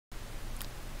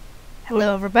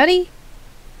Hello everybody,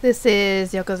 this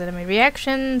is Yoko's Anime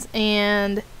Reactions,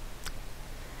 and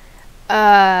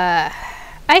I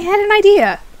had an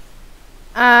idea.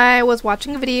 I was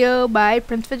watching a video by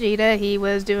Prince Vegeta. He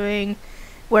was doing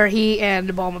where he and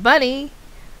Bulma Bunny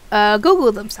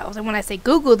Googled themselves, and when I say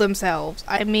Googled themselves,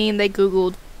 I mean they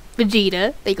Googled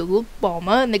Vegeta, they Googled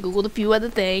Bulma, and they Googled a few other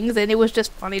things, and it was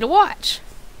just funny to watch.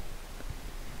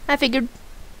 I figured,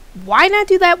 why not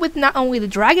do that with not only the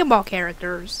Dragon Ball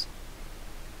characters,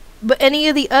 but any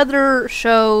of the other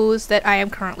shows that I am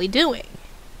currently doing.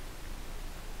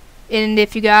 And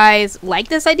if you guys like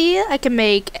this idea, I can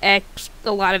make a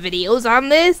lot of videos on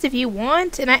this if you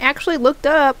want. And I actually looked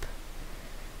up,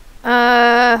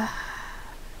 the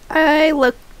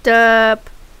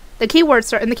keyword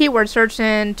search in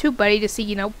TubeBuddy to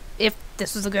see, if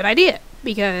this was a good idea.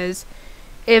 Because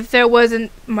if there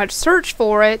wasn't much search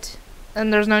for it,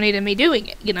 then there's no need in me doing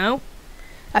it,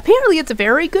 Apparently it's a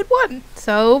very good one,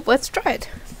 so let's try it.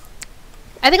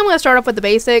 I think I'm going to start off with the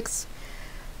basics.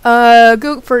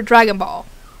 Google for Dragon Ball.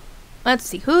 Let's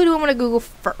see, who do I want to Google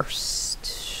first?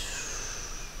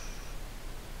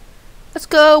 Let's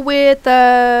go with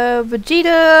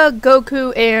Vegeta,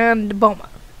 Goku, and Bulma.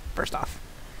 First off.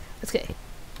 Let's get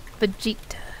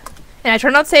Vegeta. And I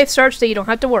turned on safe search so you don't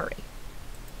have to worry.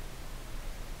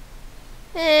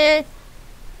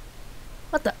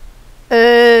 What the?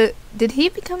 Did he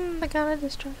become the god of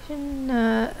destruction?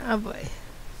 Oh boy.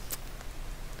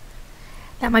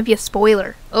 That might be a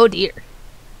spoiler. Oh dear.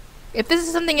 If this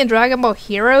is something in Dragon Ball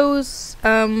Heroes,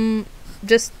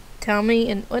 just tell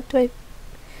me. And what do I...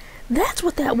 That's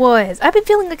what that was. I've been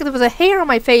feeling like there was a hair on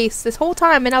my face this whole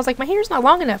time, and I was like, my hair's not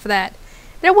long enough for that.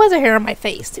 There was a hair on my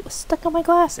face. It was stuck on my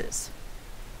glasses.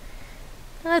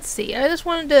 Let's see. I just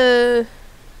wanted to...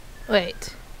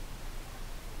 Wait.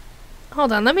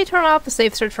 Hold on, let me turn off the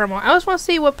safe search for a moment. I just want to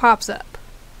see what pops up.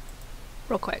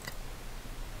 Real quick.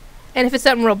 And if it's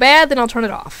something real bad, then I'll turn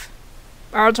it off.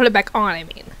 Or I'll turn it back on, I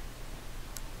mean.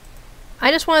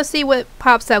 I just want to see what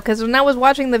pops up, because when I was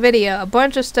watching the video, a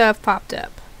bunch of stuff popped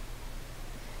up.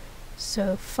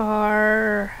 So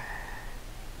far...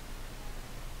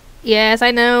 Yes,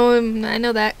 I know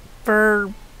that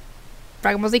for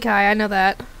Dragon Ball Z Kai, I know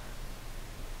that.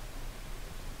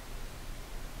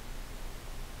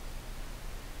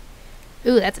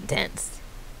 Ooh, that's intense.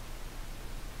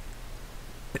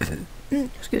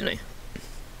 Excuse me.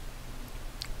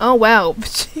 Oh wow,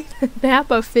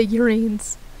 Nappa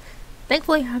figurines.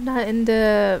 Thankfully, I'm not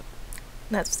into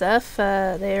that stuff.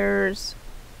 There's...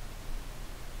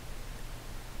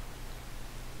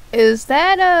 Is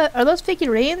that, are those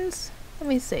figurines? Let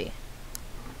me see.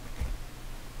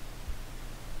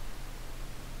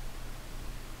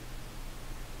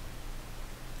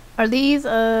 Are these,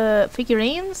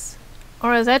 figurines?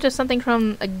 Or is that just something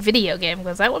from a video game?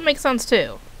 Because that would make sense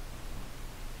too.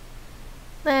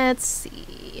 Let's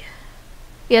see.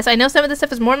 Yes, I know some of this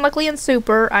stuff is more than likely in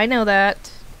Super. I know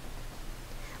that.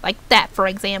 Like that, for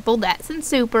example. That's in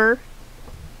Super.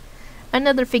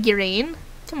 Another figurine.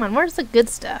 Come on, where's the good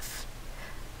stuff?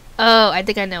 Oh, I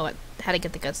think I know how to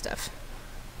get the good stuff.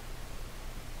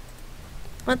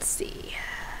 Let's see.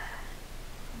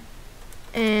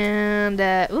 And,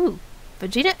 ooh.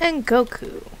 Vegeta and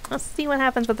Goku. Let's see what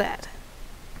happens with that.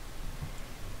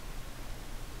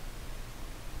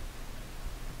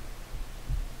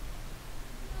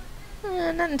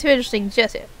 Nothing too interesting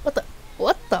just yet.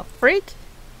 What the freak?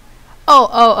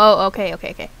 Oh,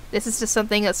 okay. This is just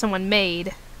something that someone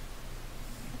made.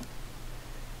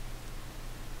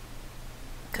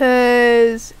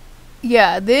 'Cause,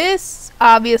 yeah, this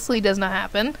obviously does not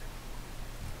happen.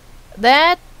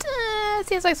 That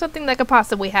seems like something that could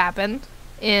possibly happen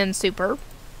in Super.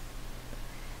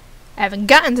 I haven't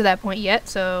gotten to that point yet,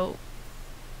 so...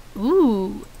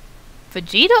 Ooh.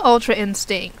 Vegeta Ultra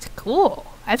Instinct. Cool.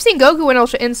 I've seen Goku in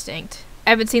Ultra Instinct.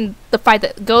 I haven't seen the fight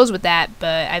that goes with that,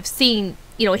 but I've seen,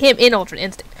 him in Ultra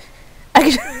Instinct. I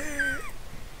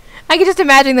can just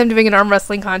imagine them doing an arm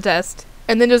wrestling contest.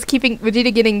 And then just keeping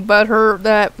Vegeta getting butthurt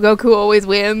that Goku always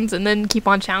wins, and then keep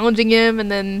on challenging him,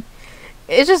 and then...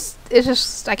 It's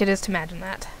just, I can just imagine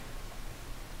that.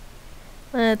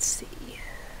 Let's see.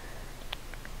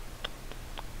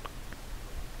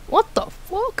 What the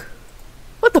fuck?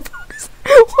 What the fuck is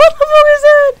that? What the fuck is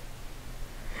that?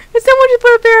 Did someone just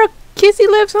put a pair of kissy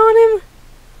lips on him?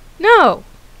 No.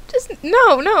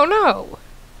 No.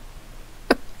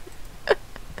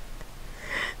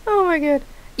 Oh my god.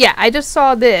 Yeah, I just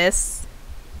saw this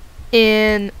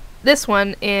in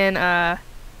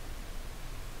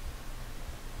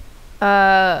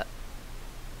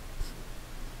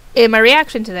in my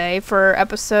reaction today for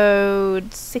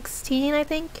episode 16, I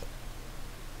think.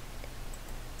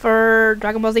 for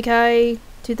Dragon Ball Z Kai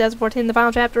 2014, the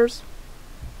final chapters.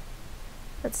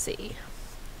 Let's see.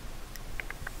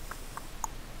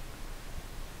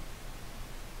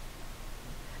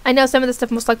 I know some of this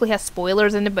stuff most likely has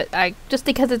spoilers in it, but just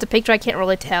because it's a picture, I can't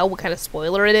really tell what kind of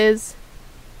spoiler it is.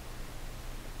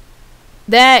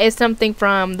 That is something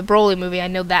from the Broly movie, I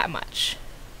know that much.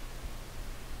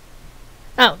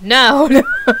 Oh, no, no.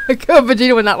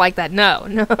 Vegeta would not like that. No,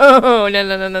 no, no,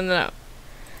 no, no, no, no.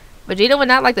 Vegeta would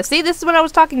not like this. See, this is what I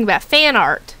was talking about. Fan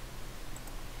art.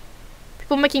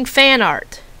 People making fan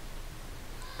art.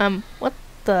 What?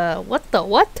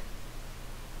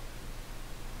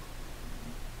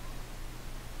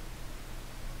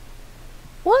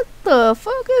 What the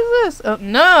fuck is this? Oh,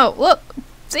 no, look.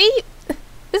 See?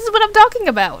 This is what I'm talking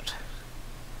about.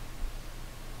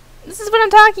 This is what I'm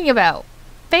talking about.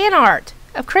 Fan art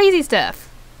of crazy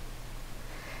stuff.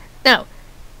 No.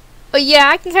 But yeah,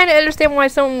 I can kind of understand why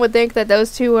someone would think that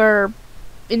those two are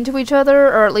into each other,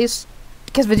 or at least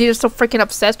because Vegeta's so freaking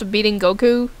obsessed with beating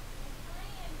Goku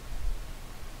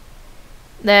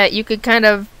that you could kind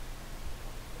of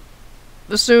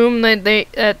assume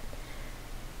that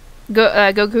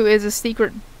Goku is a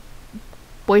secret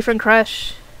boyfriend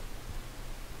crush.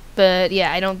 But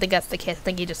yeah, I don't think that's the case. I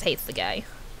think he just hates the guy.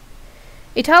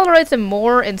 He tolerates him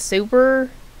more in Super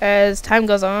as time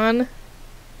goes on.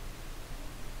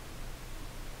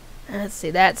 Let's see,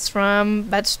 that's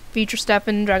future stuff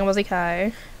in Dragon Ball Z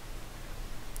Kai.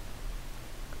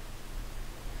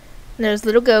 There's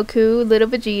little Goku, little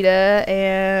Vegeta,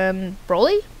 and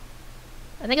Broly?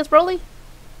 I think it's Broly.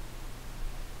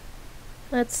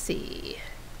 Let's see.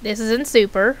 This is in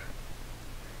Super.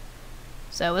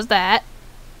 So is that.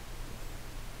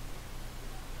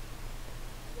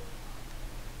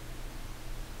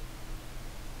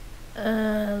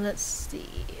 Let's see.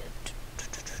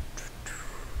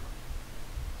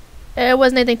 There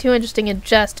wasn't anything too interesting in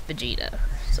just Vegeta.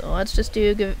 So let's just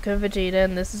do Vegeta,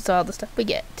 and this is all the stuff we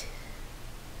get.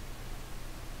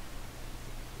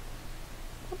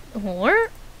 Where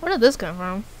did this come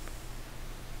from?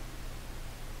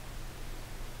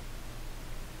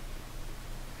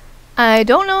 I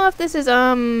don't know if this is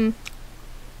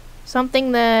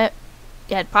something that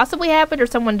had possibly happened, or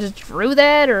someone just drew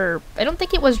that, or I don't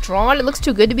think it was drawn. It looks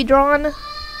too good to be drawn.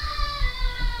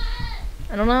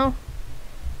 I don't know.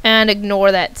 And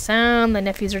ignore that sound. The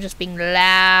nephews are just being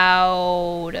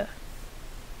loud.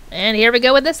 And here we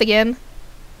go with this again.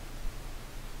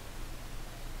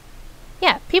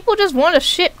 Yeah, people just want to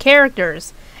ship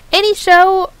characters. Any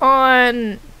show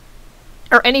on,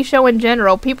 or any show in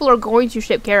general, people are going to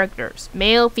ship characters.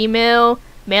 Male, female,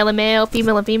 male and male,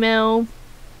 female and female.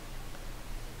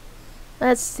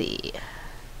 Let's see.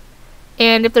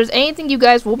 And if there's anything you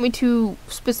guys want me to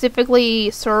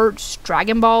specifically search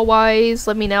Dragon Ball wise,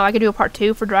 let me know. I could do a part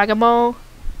 2 for Dragon Ball.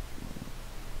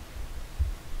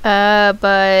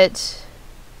 But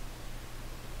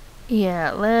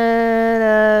yeah, let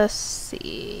us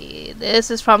see. This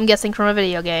is from, I'm guessing, from a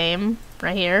video game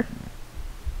right here.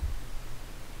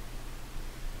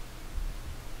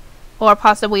 Or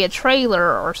possibly a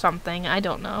trailer or something, I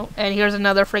don't know. And here's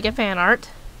another freaking fan art.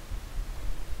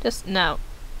 Just, no.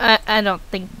 I don't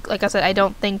think, like I said, I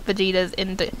don't think Vegeta's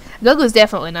into... Goku's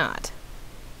definitely not.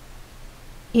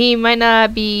 He might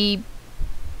not be,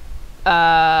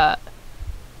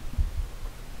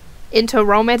 into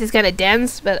romance. He's kind of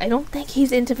dense, but I don't think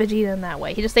he's into Vegeta in that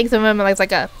way. He just thinks of him as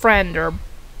like a friend, or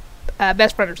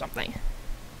best friend or something.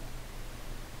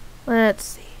 Let's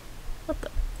see.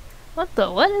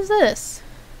 What is this?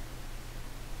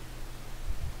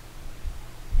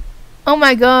 Oh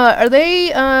my god, are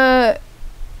they,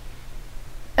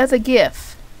 as a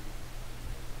GIF?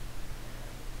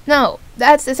 No,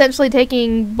 that's essentially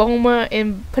taking Bulma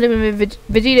and putting him in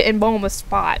Vegeta in Bulma's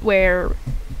spot, where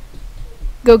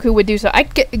Goku would do so.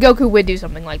 Goku would do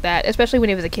something like that, especially when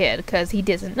he was a kid, because he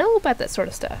doesn't know about that sort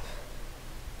of stuff.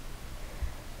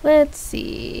 Let's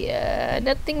see,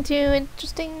 nothing too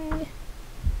interesting.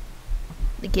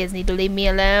 The kids need to leave me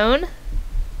alone.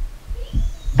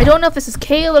 I don't know if this is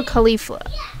Kale or Caulifla.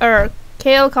 Or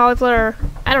Kale, Caulifla,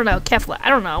 I don't know, Kefla. I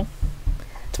don't know.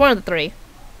 It's one of the three.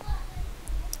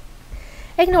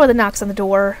 Ignore the knocks on the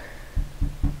door.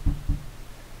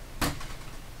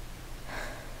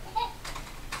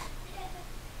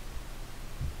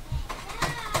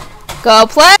 Go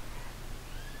play!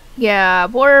 Yeah,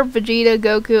 poor Vegeta,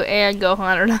 Goku, and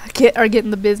Gohan are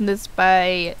getting the business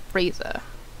by Frieza.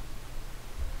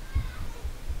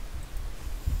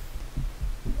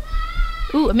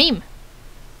 Ooh, a meme.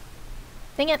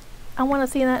 Dang it. I want to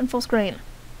see that in full screen.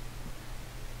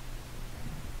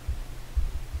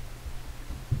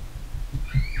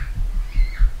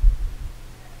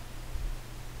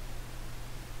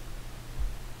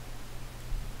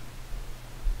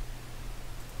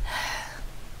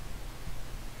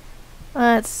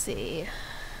 Let's see.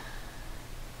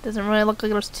 Doesn't really look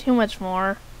like there's too much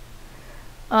more.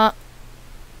 Okay,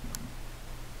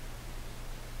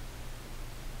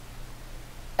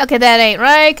 that ain't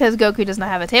right, because Goku does not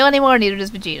have a tail anymore, neither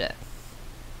does Vegeta.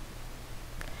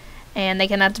 And they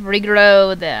cannot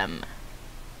regrow them.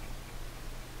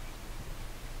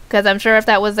 Because I'm sure if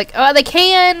that was like, oh, they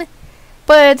can,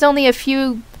 but it's only a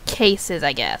few cases,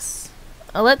 I guess.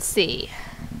 Let's see.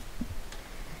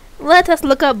 Let us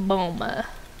look up Bulma.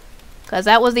 Because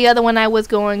that was the other one I was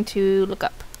going to look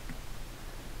up.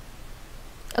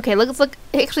 Okay, let's look.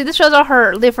 Actually, this shows all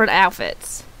her different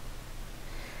outfits.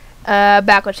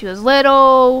 Back when she was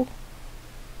little.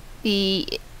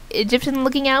 The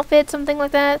Egyptian-looking outfit, something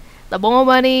like that. The ball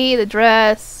money, the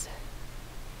dress.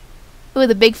 Ooh,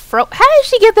 the big fro. How did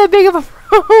she get that big of a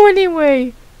fro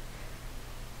anyway?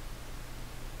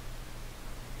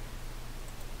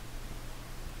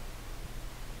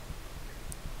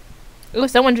 Ooh,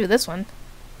 someone drew this one.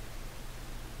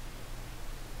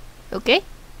 Okay.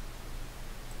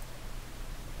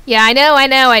 Yeah, I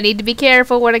know. I need to be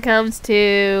careful when it comes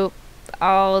to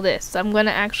all this. I'm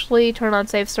gonna actually turn on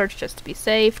safe search just to be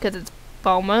safe, because it's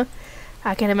Bulma.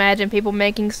 I can imagine people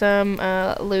making some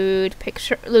lewd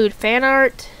fan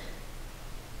art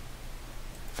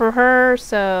for her,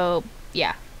 so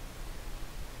yeah.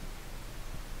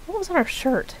 What was on her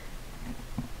shirt?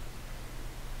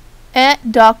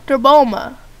 At Dr.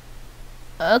 Bulma.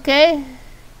 Okay.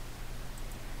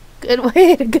 Good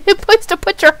way, good place to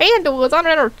put your handle was on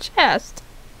her chest.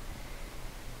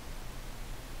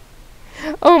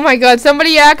 Oh my god,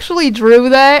 somebody actually drew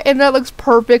that, and that looks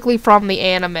perfectly from the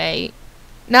anime.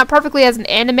 Not perfectly as an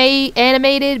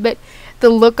animated, but the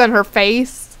look on her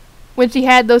face when she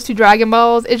had those two Dragon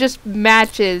Balls, it just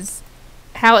matches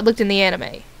how it looked in the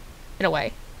anime, in a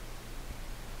way.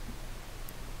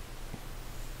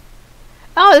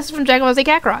 Oh, this is from Dragon Ball Z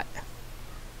Kakarot.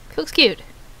 Looks cute.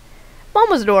 Mom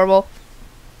was adorable.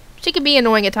 She can be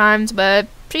annoying at times, but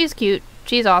she's cute.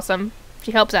 She's awesome.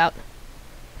 She helps out.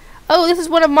 Oh, this is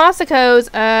one of Masako's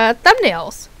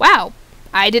thumbnails. Wow.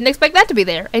 I didn't expect that to be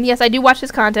there. And yes, I do watch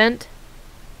his content.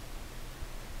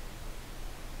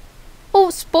 Oh,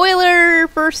 spoiler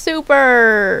for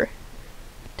Super.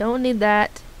 Don't need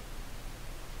that.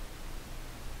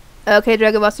 Okay,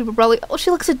 Dragon Ball Super Broly. Oh,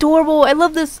 she looks adorable. I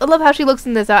love this. I love how she looks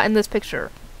in this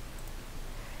picture.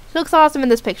 She looks awesome in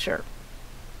this picture.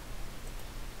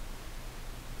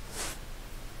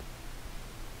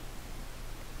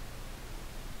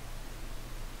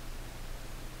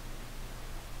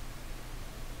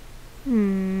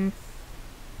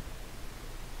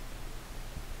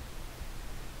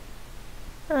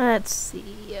 Let's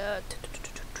see.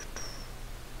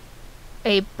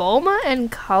 A Bulma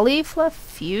and Caulifla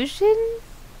fusion?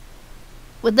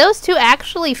 Would those two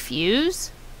actually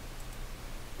fuse?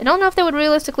 I don't know if they would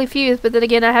realistically fuse, but then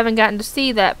again, I haven't gotten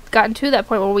to that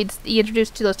point where we'd be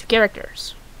introduced to those two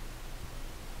characters.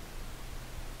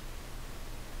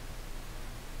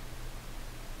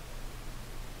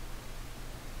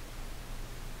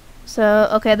 So,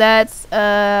 okay, that's,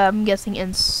 I'm guessing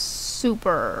in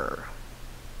Super.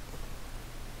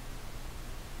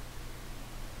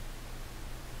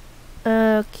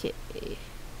 Okay.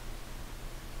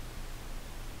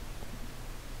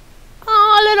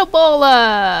 Oh, little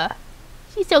Bola!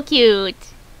 She's so cute.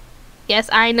 Yes,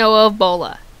 I know of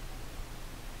Bola.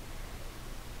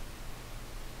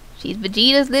 She's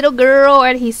Vegeta's little girl,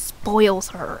 and he spoils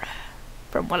her,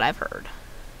 from what I've heard.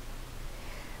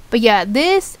 But yeah,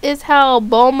 this is how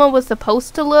Bulma was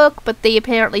supposed to look, but they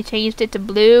apparently changed it to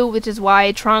blue, which is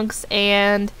why Trunks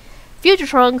and Future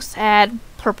Trunks had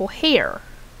purple hair.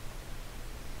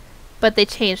 But they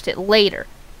changed it later.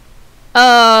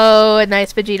 Oh, a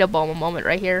nice Vegeta Bulma moment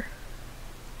right here.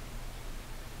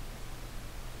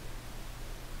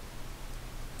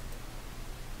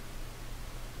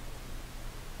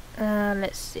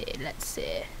 Let's see.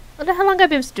 I wonder how long I've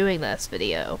been doing this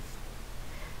video.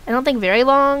 I don't think very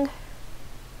long.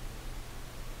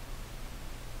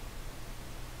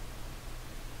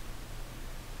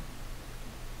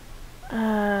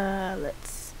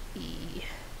 Let's see.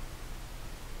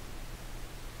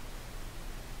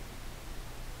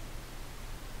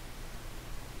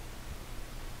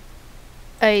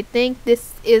 I think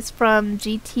this is from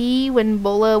GT when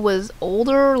Bola was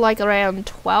older, like around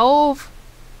 12.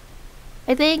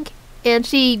 I think. And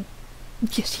she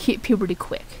just hit puberty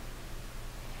quick.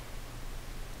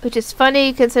 Which is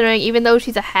funny considering even though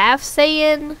she's a half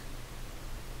Saiyan,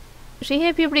 she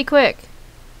hit puberty quick.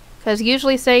 Because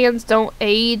usually Saiyans don't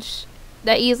age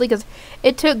that easily, because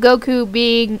it took Goku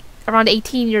being around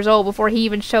 18 years old before he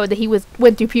even showed that he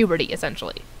went through puberty,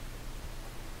 essentially.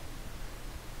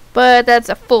 But that's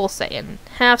a full Saiyan.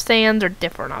 Half Saiyans are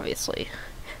different, obviously.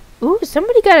 Ooh,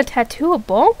 somebody got a tattoo of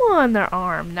Bulma on their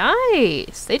arm.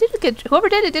 Nice. They did a good. Whoever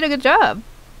did it did a good job.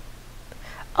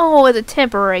 Oh, it's a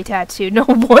temporary tattoo. No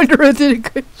wonder it did a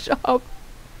good job.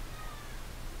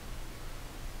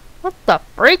 What the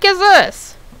freak is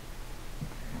this?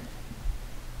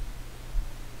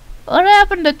 What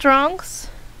happened to Trunks?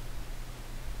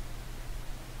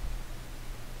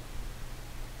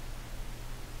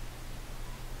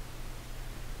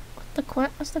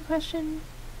 What's the question?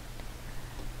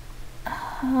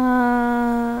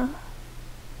 Oh,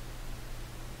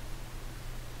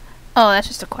 that's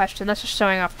just a question. That's just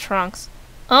showing off Trunks.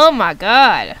 Oh my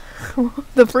god.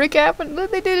 The freak happened?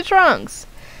 What did they do to Trunks?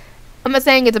 I'm not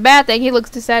saying it's a bad thing. He looks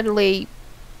decidedly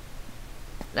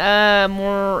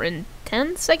more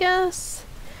intense, I guess.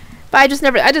 But I just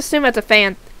assume that's a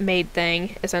fan-made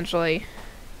thing, essentially.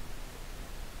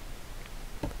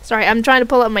 Sorry, I'm trying to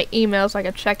pull up my email so I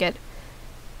can check it.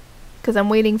 Because I'm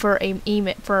waiting for a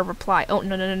reply. Oh,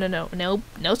 no, no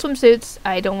swimsuits.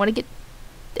 I don't want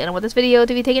this video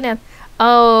to be taken down.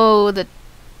 Oh, the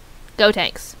Go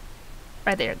Tanks.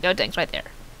 Right there, Go Tanks right there.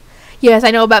 Yes,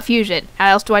 I know about Fusion. How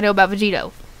else do I know about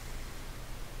Vegito?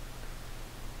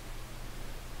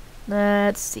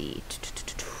 Let's see.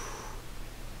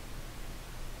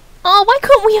 Oh, why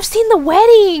couldn't we have seen the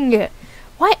wedding?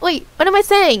 Why? Wait, what am I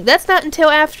saying? That's not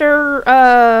until after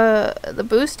the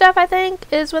boost stuff, I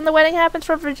think, is when the wedding happens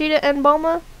for Vegeta and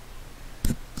Bulma.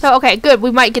 So, okay, good. We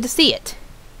might get to see it.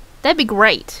 That'd be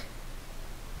great.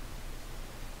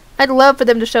 I'd love for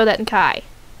them to show that in Kai.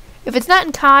 If it's not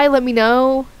in Kai, let me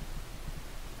know.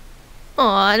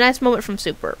 Aw, a nice moment from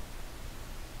Super.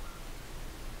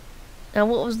 Now,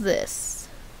 what was this?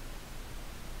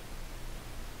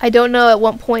 I don't know at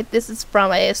what point this is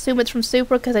from. I assume it's from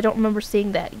Super because I don't remember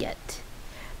seeing that yet.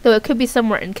 Though it could be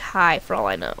somewhere in Kai for all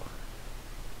I know.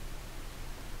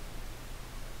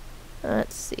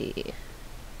 Let's see.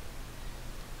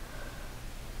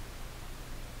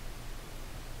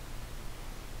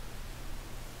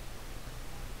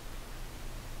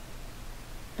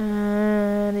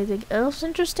 Anything else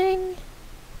interesting?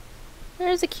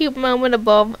 There's a cute moment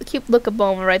above, a cute look of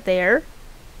Bulma right there.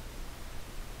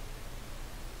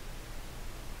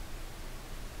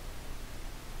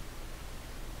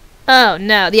 Oh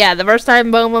no, yeah, the first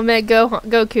time Bulma met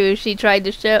Goku, she tried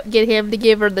to get him to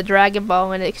give her the Dragon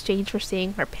Ball in exchange for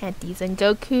seeing her panties, and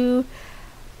Goku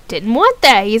didn't want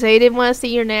that. He said he didn't want to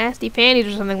see your nasty panties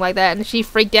or something like that, and she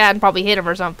freaked out and probably hit him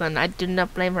or something. I do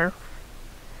not blame her.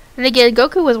 And again,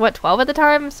 Goku was, what, 12 at the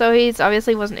time? So he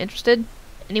obviously wasn't interested.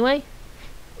 Anyway.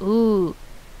 Ooh.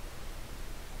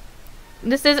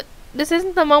 This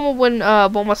isn't the moment when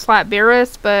Bulma slapped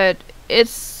Beerus, but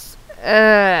it's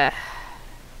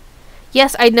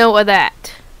yes, I know of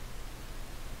that.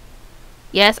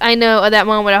 Yes, I know of that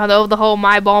moment, of the whole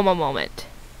My Bulma moment.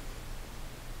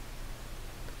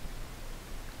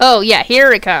 Oh yeah,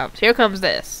 here it comes. Here comes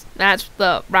this. That's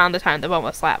around the time the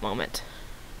Bulma slap moment.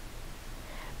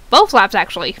 Both slaps,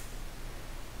 actually.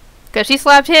 Because she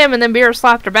slapped him and then Beerus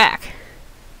slapped her back.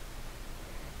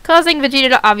 Causing Vegeta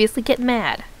to obviously get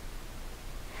mad.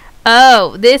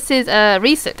 Oh, this is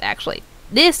recent, actually.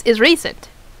 This is recent.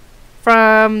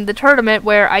 From the tournament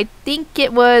where I think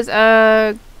it was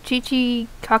Chi-Chi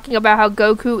talking about how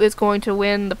Goku is going to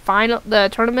win the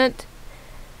tournament.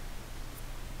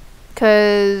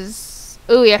 Because...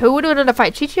 oh yeah, who would win in a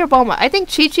fight, Chi-Chi or Bulma? I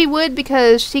think Chi-Chi would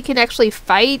because she can actually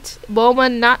fight.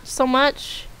 Bulma, not so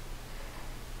much.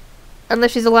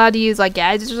 Unless she's allowed to use like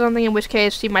gadgets or something, in which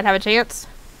case she might have a chance.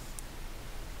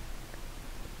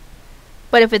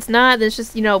 But if it's not, then it's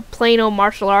just, you know, plain old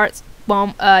martial arts.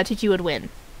 Chi-Chi would win.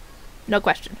 No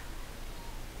question.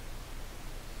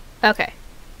 Okay.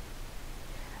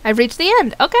 I've reached the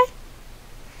end. Okay.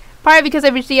 Probably because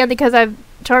I've reached the end because I've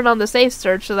turned on the safe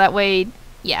search, so that way,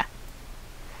 yeah.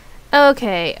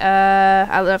 Okay,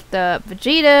 I looked up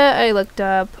Vegeta, I looked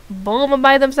up Bulma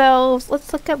by themselves.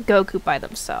 Let's look up Goku by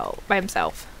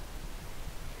himself.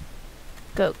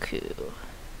 Goku.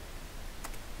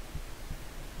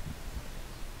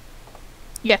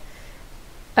 Yeah.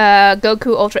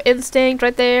 Goku Ultra Instinct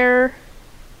right there.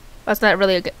 That's not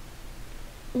really a good...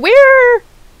 where?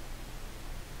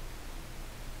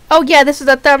 Oh yeah, this is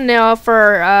a thumbnail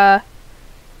for,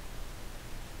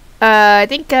 I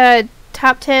think,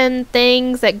 top 10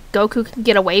 things that Goku can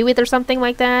get away with or something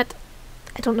like that.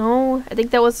 I don't know. I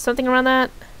think that was something around that.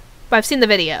 But I've seen the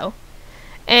video.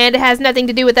 And it has nothing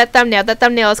to do with that thumbnail. That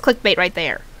thumbnail is clickbait right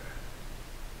there.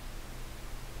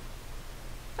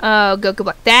 Oh, Goku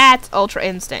Black. That's Ultra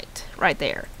Instinct right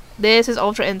there. This is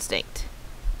Ultra Instinct.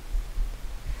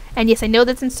 And yes, I know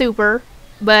that's in Super.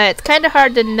 But it's kind of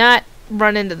hard to not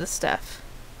run into the stuff.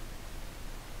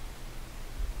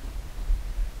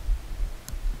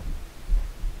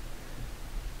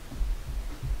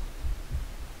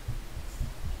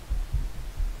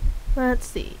 Let's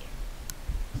see.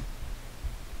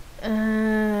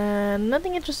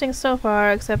 Nothing interesting so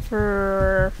far except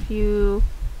for a few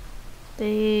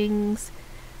things.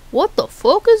 What the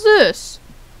fuck is this?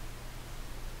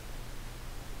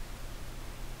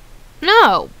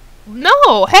 No!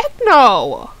 No! Heck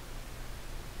no!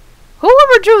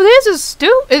 Whoever drew this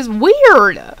is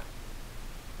weird!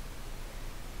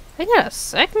 I got a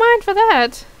sick mind for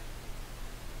that.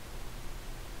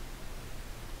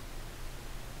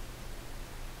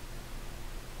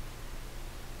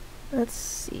 Let's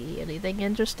see, anything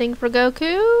interesting for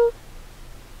Goku?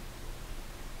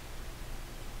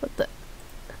 What the?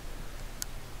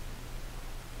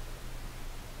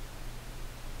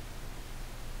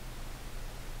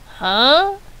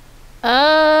 Huh?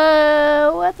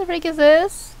 What the freak is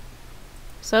this?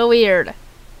 So weird.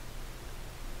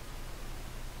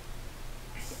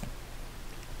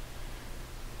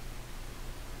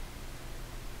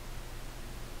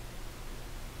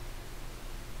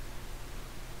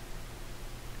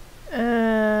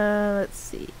 Let's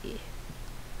see.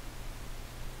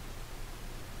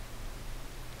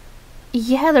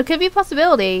 Yeah, there could be a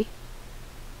possibility.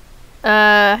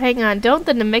 Hang on. Don't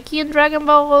the Namekian Dragon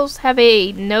Balls have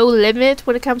a no limit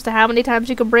when it comes to how many times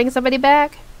you can bring somebody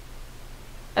back?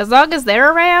 As long as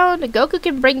they're around, Goku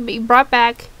can be brought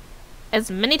back as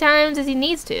many times as he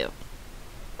needs to.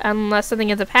 Unless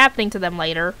something ends up happening to them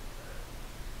later.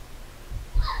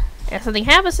 If something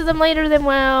happens to them later, then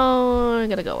well, it's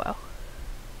gonna go well.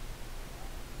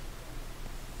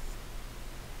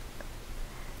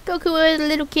 Goku was a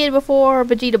little kid before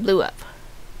Vegeta blew up.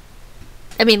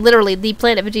 I mean, literally, the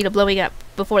planet Vegeta blowing up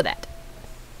before that.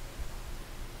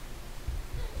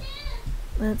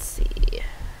 Let's see.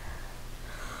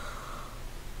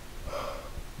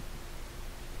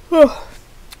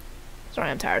 Sorry,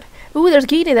 I'm tired. Ooh, there's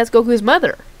Gita. That's Goku's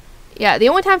mother. Yeah, the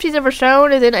only time she's ever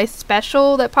shown is in a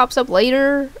special that pops up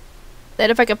later. That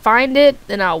if I can find it,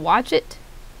 then I'll watch it.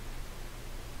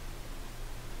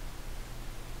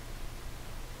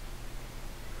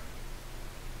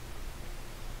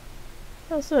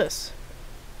 What's this?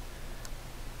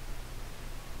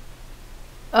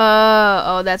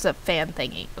 Oh, that's a fan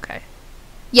thingy. Okay.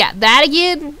 Yeah, that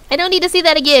again? I don't need to see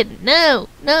that again. No,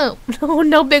 no, no,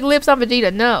 no big lips on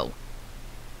Vegeta, no.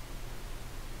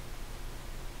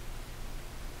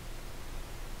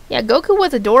 Yeah, Goku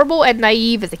was adorable and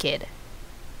naive as a kid.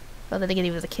 Well, then again,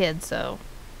 he was a kid, so.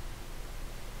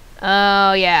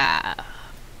 Oh, yeah.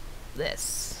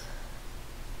 This.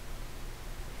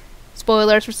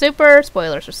 Spoilers for Super,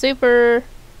 spoilers for Super,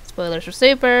 spoilers for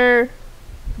Super.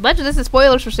 A bunch of this is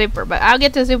spoilers for Super, but I'll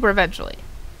get to Super eventually.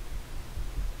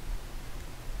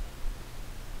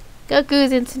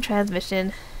 Goku's instant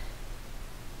transmission.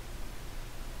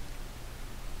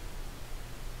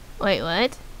 Wait,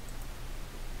 what?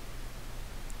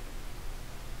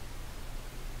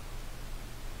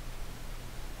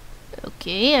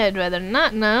 Okay, I'd rather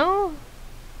not know.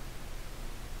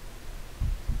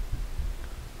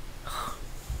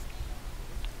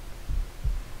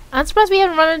 I'm surprised we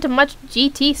haven't run into much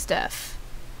GT stuff.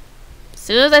 As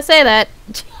soon as I say that,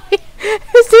 as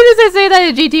soon as I say that,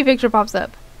 a GT picture pops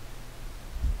up.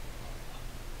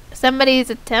 Somebody's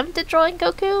attempt at drawing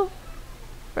Goku?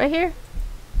 Right here?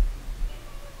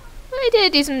 I did a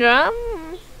decent job.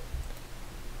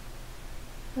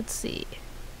 Let's see.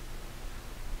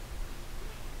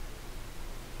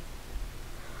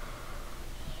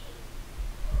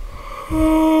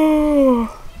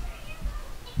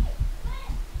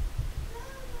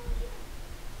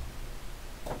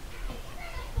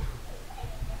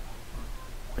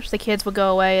 Wish the kids would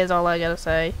go away is all I gotta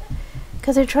say.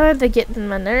 Because they're trying to get in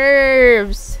my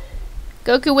nerves.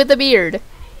 Goku with a beard.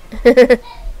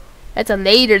 That's a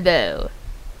later though.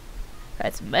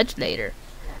 That's much later.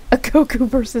 A Goku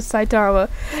versus Saitama.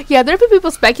 Yeah, there have been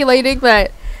people speculating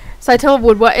that Saitama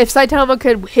would if Saitama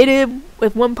could hit him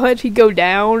with one punch, he'd go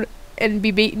down and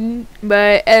be beaten.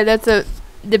 But that's a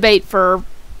debate for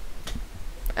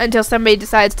until somebody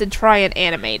decides to try and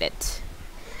animate it.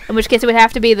 In which case, it would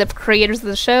have to be the creators of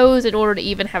the shows in order to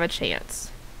even have a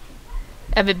chance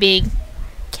of it being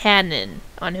canon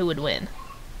on who would win.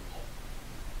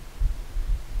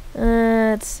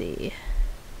 Let's see.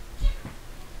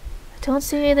 I don't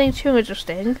see anything too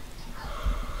interesting.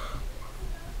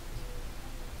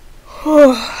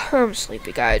 I'm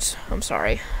sleepy, guys. I'm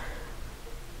sorry.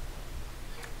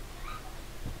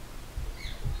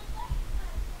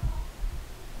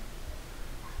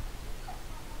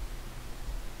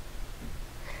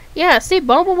 Yeah, see,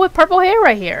 Bulma with purple hair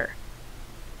right here.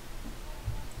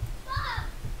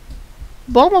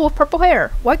 Bulma with purple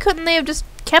hair. Why couldn't they have just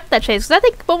kept that change? Because I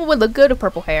think Bulma would look good with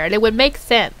purple hair, and it would make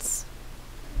sense.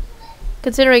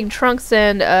 Considering Trunks'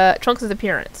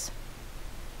 appearance.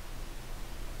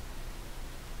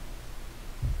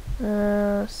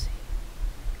 Let's see.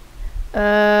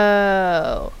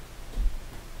 Oh.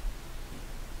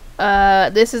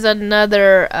 This is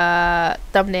another,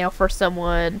 thumbnail for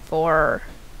someone for,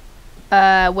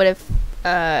 what if,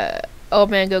 Old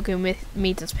Man Goku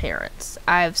meets his parents.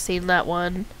 I've seen that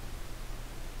one.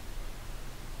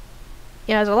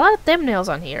 Yeah, there's a lot of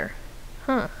thumbnails on here.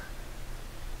 Huh.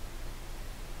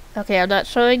 Okay, I'm not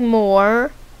showing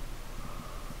more.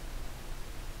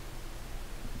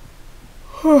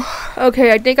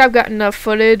 Okay, I think I've got enough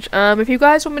footage. If you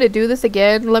guys want me to do this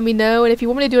again, let me know. And if you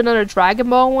want me to do another Dragon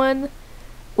Ball one,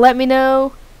 let me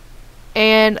know.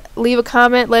 And leave a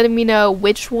comment letting me know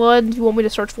which one you want me to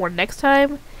search for next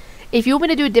time. If you want me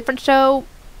to do a different show,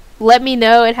 let me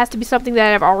know. It has to be something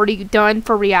that I've already done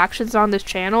for reactions on this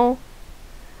channel.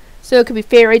 So it could be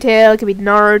Fairy Tail, it could be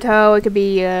Naruto, it could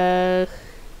be,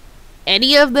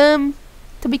 any of them,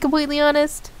 to be completely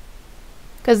honest.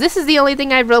 Because this is the only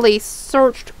thing I've really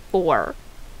searched for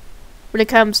when it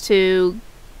comes to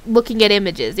looking at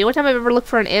images. The only time I've ever looked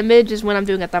for an image is when I'm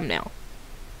doing a thumbnail.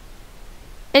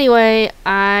 Anyway,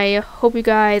 I hope you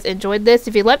guys enjoyed this.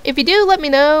 If you do, let me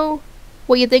know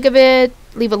what you think of it.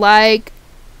 Leave a like.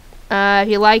 If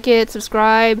you like it,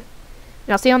 subscribe.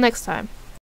 And I'll see y'all next time.